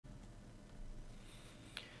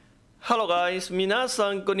Hello guys, 皆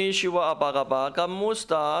さんこんにちは, apa kabar?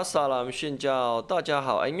 Kamusta? Salam, xin chào, 大家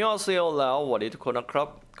好, 안녕하세요, 我哋ทุกคนนะครับ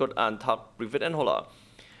กดอ่านทัก Privet and Hola.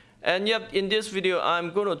 And yep, in this video,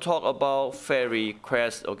 I'm going to talk about fairy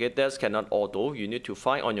quests. Okay, that cannot auto. You need to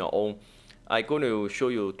find on your own. I'm going to show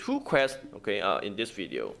you two quests. Okay, in this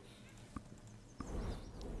video.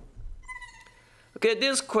 Okay,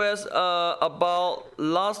 this quest about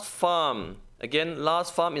last farm. Again,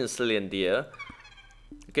 last farm in Serendia.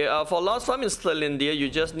 Okay, for last farm in Serendia, you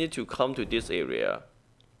just need to come to this area.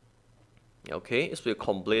 Okay, it's will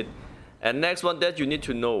complete. And next one that you need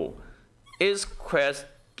to know is quest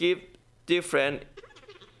give different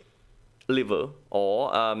level or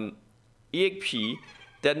EXP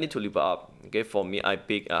that need to level up. Okay, for me I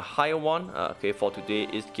pick a higher one. Okay, for today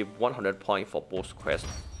is give 100 points for both quests.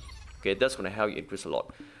 Okay, that's gonna help you increase a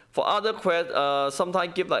lot. For other quests,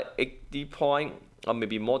 sometimes give like 80 points or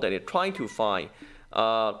maybe more than it. Trying to find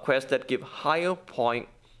quests that give higher point.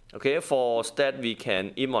 Okay, for stat we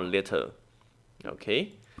can immon later.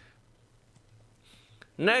 Okay.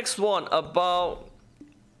 Next one about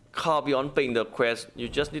Calpheon paying the quest. You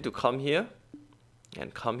just need to come here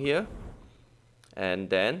and come here and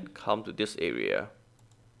then come to this area.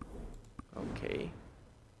 Okay.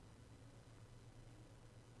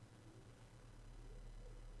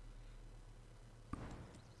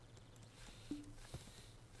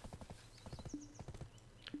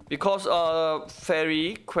 Because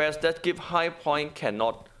fairy quests that give high point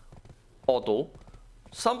cannot auto.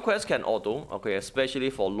 Some quests can auto, okay, especially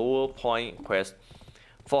for lower point quests.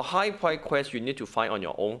 For high point quests, you need to find on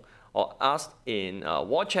your own or ask in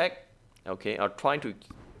war check, okay, or trying to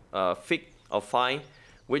fix or find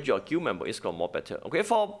which your guild member is going more better. Okay,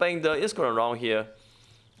 for paying the is going around here.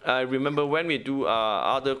 I remember when we do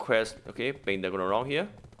other quests, okay, paying the going around here.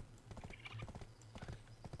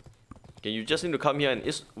 Okay, you just need to come here and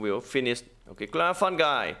it will finish. Okay, glad fun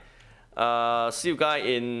guy. See you guys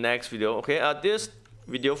in next video. Okay, this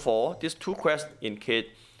video for these two quests in case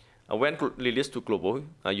when released to global,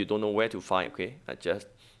 you don't know where to find. Okay, I just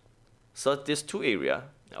search these two areas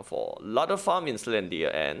for lot of farm in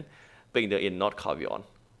Serendia and Bender in North Calpheon.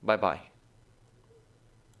 Bye bye.